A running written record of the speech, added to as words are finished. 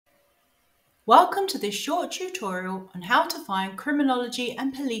Welcome to this short tutorial on how to find criminology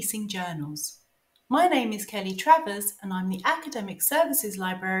and policing journals. My name is Kelly Travers and I'm the Academic Services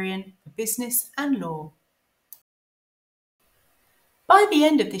Librarian for Business and Law. By the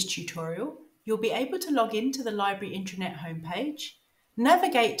end of this tutorial, you'll be able to log into the library intranet homepage,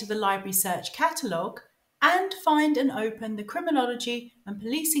 navigate to the library search catalogue, and find and open the criminology and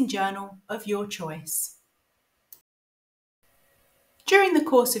policing journal of your choice. During the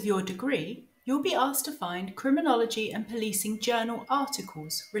course of your degree, you'll be asked to find criminology and policing journal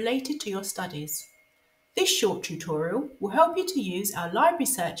articles related to your studies. This short tutorial will help you to use our library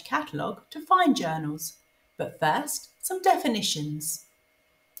search catalogue to find journals. But first, some definitions.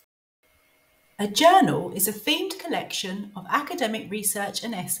 A journal is a themed collection of academic research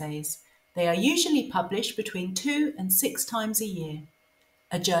and essays. They are usually published between 2 and 6 times a year.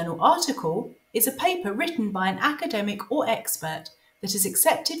 A journal article is a paper written by an academic or expert that is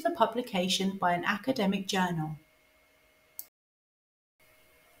accepted for publication by an academic journal.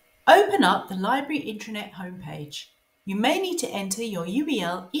 Open up the library intranet homepage. You may need to enter your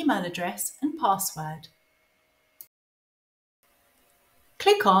UEL email address and password.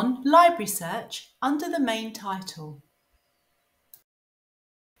 Click on Library Search under the main title.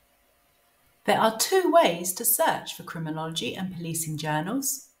 There are 2 ways to search for criminology and policing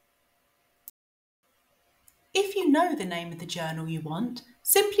journals. If you know the name of the journal you want,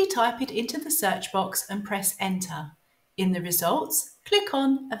 simply type it into the search box and press Enter. In the results, click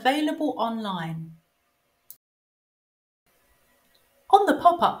on Available Online. On the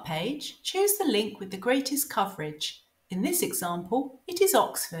pop-up page, choose the link with the greatest coverage. In this example, it is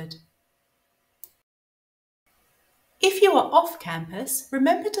Oxford. If you are off campus,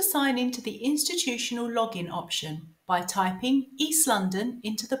 remember to sign into the institutional login option by typing East London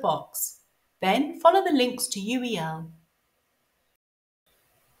into the box. Then follow the links to UEL.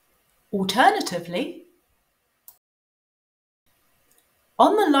 Alternatively,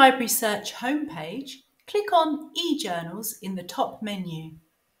 on the library search homepage, click on e-journals in the top menu.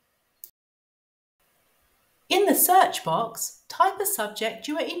 In the search box, type a subject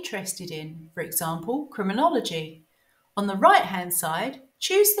you are interested in, for example, criminology. On the right-hand side,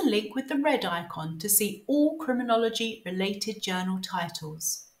 choose the link with the red icon to see all criminology-related journal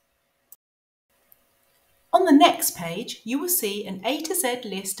titles. On the next page, you will see an A to Z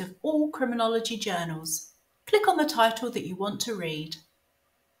list of all criminology journals. Click on the title that you want to read.